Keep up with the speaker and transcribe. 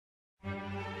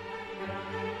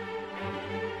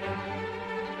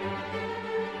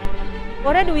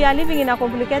Already we are living in a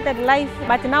complicated life,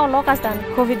 but now locust and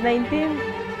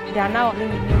COVID-19, they are now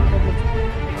bringing new problems.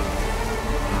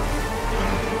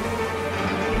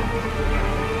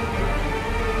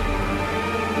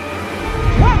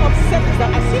 What I'm upset is that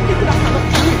I see people that cannot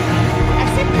choose. I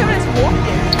see parents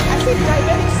walking. I see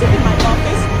diabetics sitting in my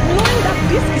office knowing that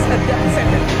this is a death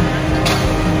sentence.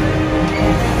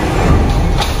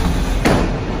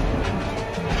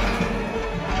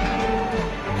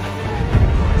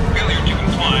 Failure to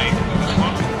comply with the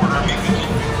cross-border immediately.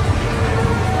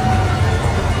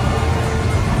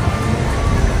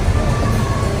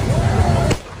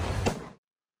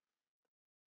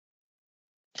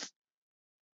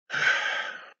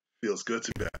 Feels good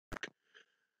to be back.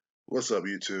 What's up,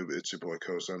 YouTube? It's your boy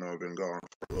Coach. I know I've been gone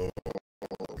for a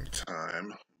long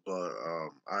time, but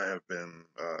I have been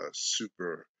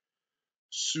super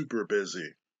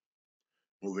busy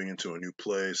moving into a new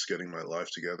place, getting my life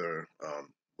together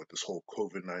with this whole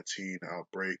COVID-19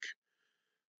 outbreak.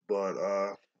 But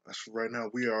as for right now,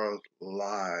 we are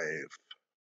live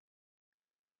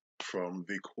from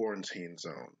the quarantine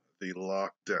zone, the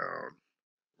lockdown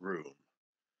room,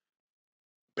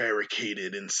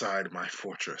 barricaded inside my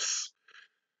fortress.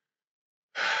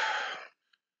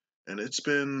 And it's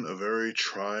been a very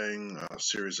trying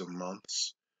series of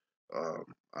months.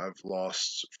 I've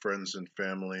lost friends and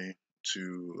family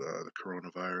to the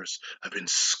coronavirus. I've been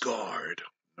scarred.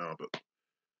 No, but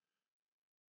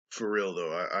for real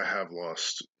though, I have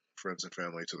lost friends and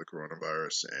family to the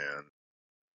coronavirus, and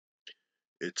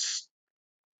it's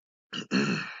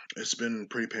it's been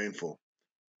pretty painful.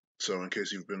 So, in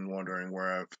case you've been wondering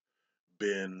where I've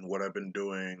been, what I've been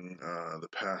doing the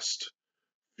past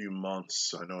few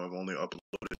months, I know I've only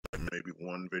uploaded maybe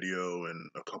one video and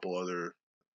a couple other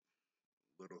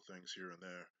little things here and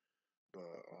there,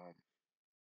 but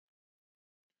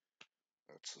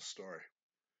that's the story.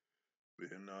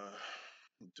 Been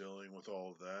dealing with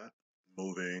all of that,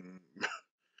 moving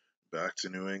back to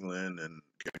New England and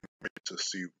getting ready to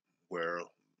see where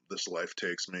this life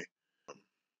takes me. Um,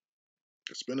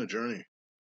 it's been a journey.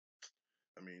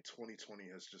 I mean, 2020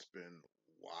 has just been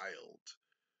wild.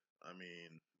 I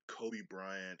mean, Kobe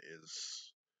Bryant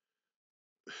is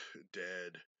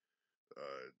dead.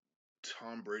 Uh,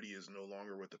 Tom Brady is no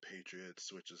longer with the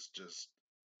Patriots, which is just,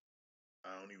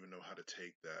 I don't even know how to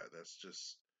take that. That's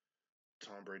just,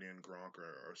 Tom Brady and Gronk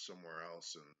are somewhere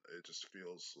else, and it just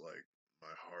feels like my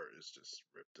heart is just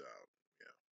ripped out.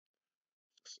 Yeah,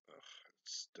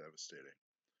 it's devastating.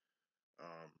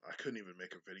 I couldn't even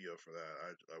make a video for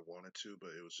that. I wanted to,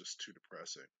 but it was just too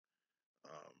depressing.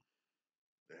 Um,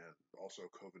 and also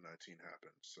COVID-19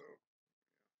 happened, so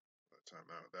by the time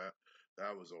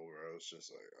that was over, I was just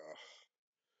like, ugh.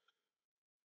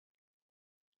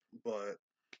 But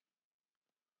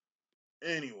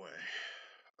anyway,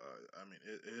 I mean,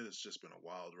 it has just been a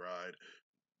wild ride.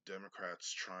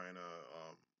 Democrats trying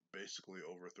to basically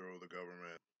overthrow the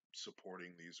government,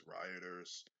 supporting these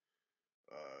rioters.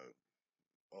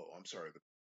 I'm sorry, the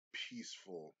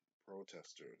peaceful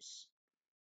protesters.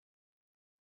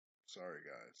 Sorry,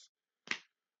 guys.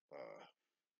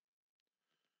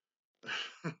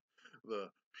 The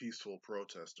peaceful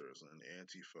protesters and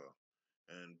Antifa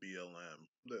and BLM.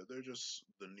 They're just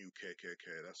the new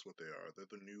KKK. That's what they are. They're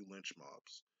the new lynch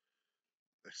mobs.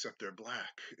 Except they're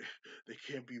black. They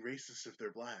can't be racist if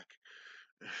they're black.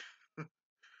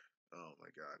 Oh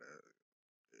my god,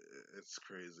 it's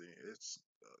crazy. It's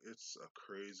a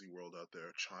crazy world out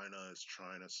there. China is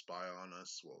trying to spy on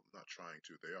us. Well, not trying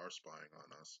to. They are spying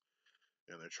on us,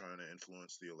 and they're trying to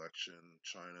influence the election.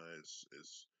 China is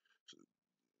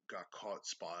got caught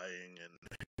spying,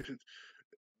 and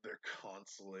their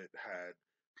consulate had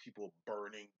people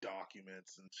burning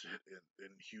documents and shit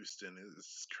in Houston.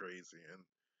 It's crazy, and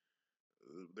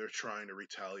they're trying to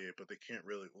retaliate, but they can't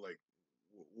really, like,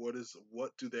 what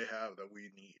do they have that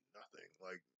we need? Nothing.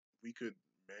 Like, we could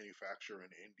manufacture in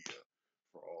India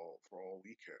for all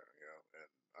we care, you know.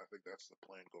 And I think that's the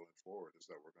plan going forward, is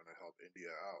that we're going to help India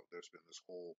out. There's been this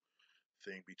whole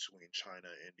thing between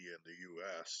China, India, and the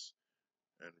U.S.,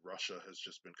 and Russia has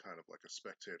just been kind of like a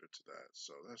spectator to that.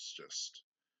 So that's just,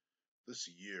 this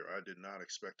year I did not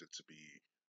expect it to be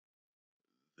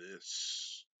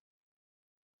this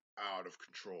out of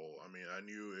control. I mean, I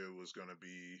knew it was going to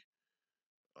be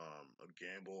a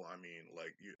gamble. I mean,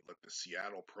 like the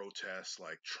Seattle protests,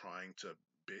 like trying to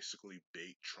basically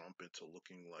bait Trump into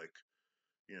looking like,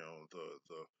 you know,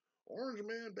 the orange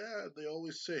man bad they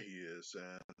always say he is,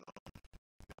 and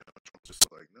Trump's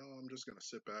just like, no, I'm just gonna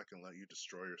sit back and let you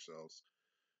destroy yourselves.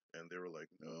 And they were like,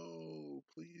 no,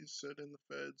 please send in the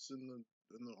feds and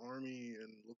the army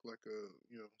and look like a,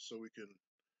 you know, so we can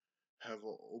have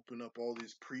open up all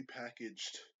these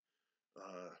prepackaged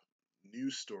uh,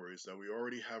 news stories that we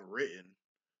already have written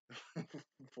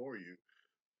for you.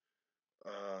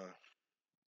 Uh,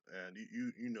 and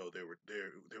you know they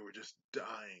were just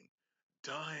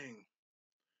dying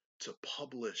to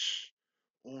publish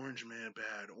Orange Man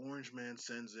bad. Orange Man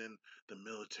sends in the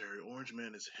military. Orange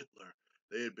Man is Hitler.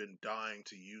 They had been dying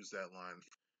to use that line,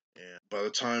 and by the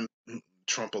time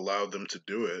Trump allowed them to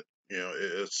do it,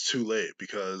 it's too late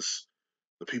because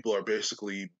the people are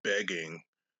basically begging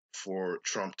for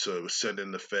Trump to send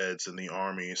in the feds and the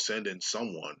army, send in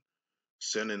someone,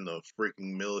 send in the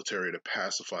freaking military to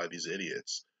pacify these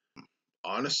idiots.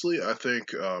 Honestly, I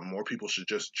think more people should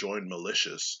just join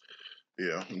militias.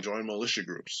 Join militia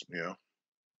groups.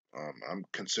 I'm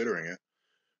considering it.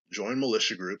 Join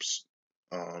militia groups,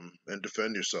 and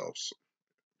defend yourselves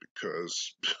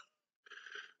because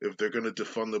if they're going to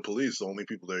defund the police, the only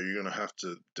people that you're going to have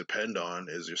to depend on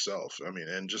is yourself. I mean,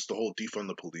 and just the whole defund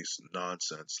the police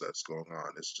nonsense that's going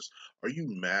on. It's just, are you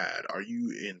mad? Are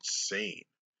you insane?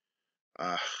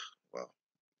 Ah, well,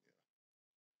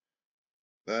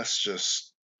 that's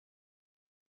just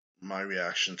my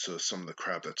reaction to some of the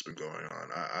crap that's been going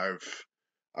on.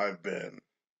 I've been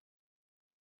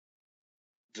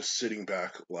just sitting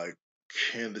back like,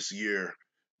 can this year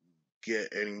get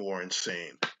any more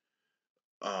insane?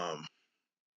 Um,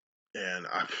 and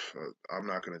I'm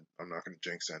not gonna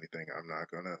jinx anything. I'm not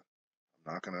gonna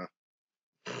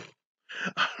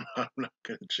I'm not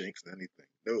gonna jinx anything.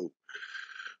 No,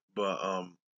 but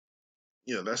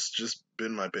that's just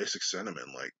been my basic sentiment.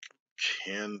 Like,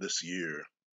 can this year,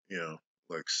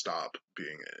 like stop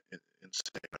being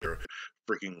insane? There are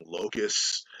freaking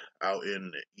locusts out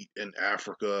in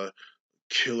Africa,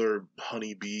 killer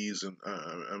honeybees and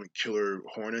killer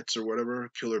hornets or whatever,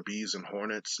 killer bees and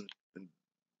hornets and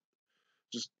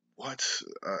just what?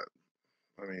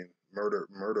 I mean,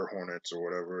 murder hornets or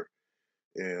whatever,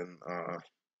 and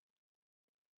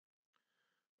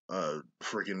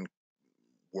freaking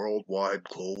worldwide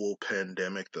global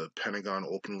pandemic, the Pentagon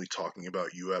openly talking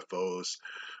about UFOs.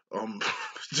 Um,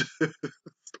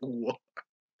 what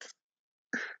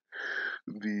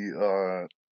the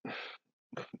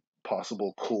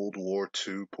possible Cold War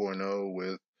 2.0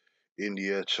 with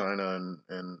India, China,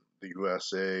 and the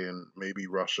USA, and maybe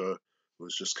Russia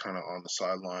was just kind of on the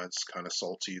sidelines, kind of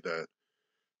salty that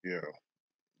you know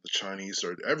the Chinese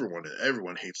are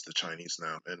everyone hates the Chinese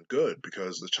now, and good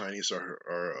because the Chinese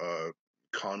are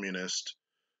communist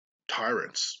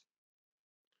tyrants.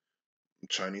 The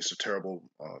Chinese are terrible,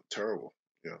 terrible.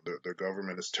 Their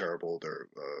government is terrible. Their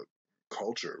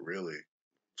culture really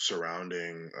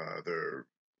surrounding their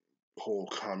whole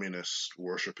communist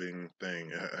worshiping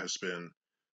thing has been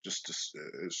is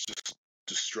just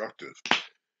destructive.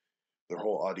 Their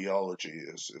whole ideology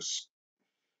is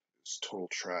total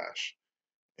trash,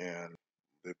 and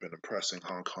they've been oppressing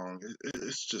Hong Kong.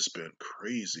 It's just been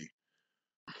crazy.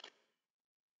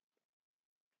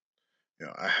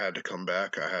 I had to come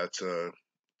back. I had to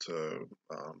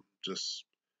just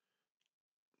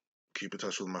keep in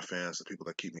touch with my fans, the people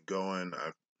that keep me going.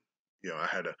 I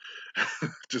had to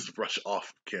just rush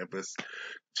off campus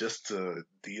just to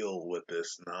deal with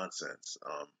this nonsense.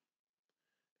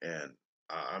 And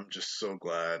I'm just so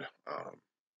glad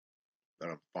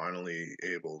that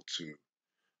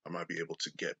I might be able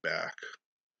to get back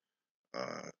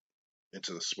uh,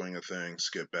 into the swing of things,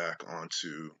 get back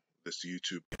onto this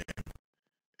YouTube,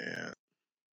 and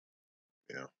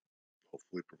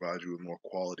hopefully provide you with more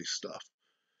quality stuff.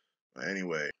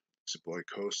 Anyway, it's your boy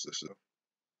Coast. This is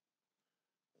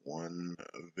one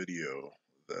video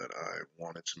that I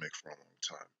wanted to make for a long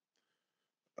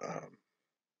time.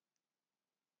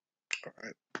 All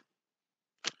right.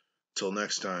 Till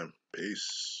next time.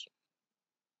 Peace.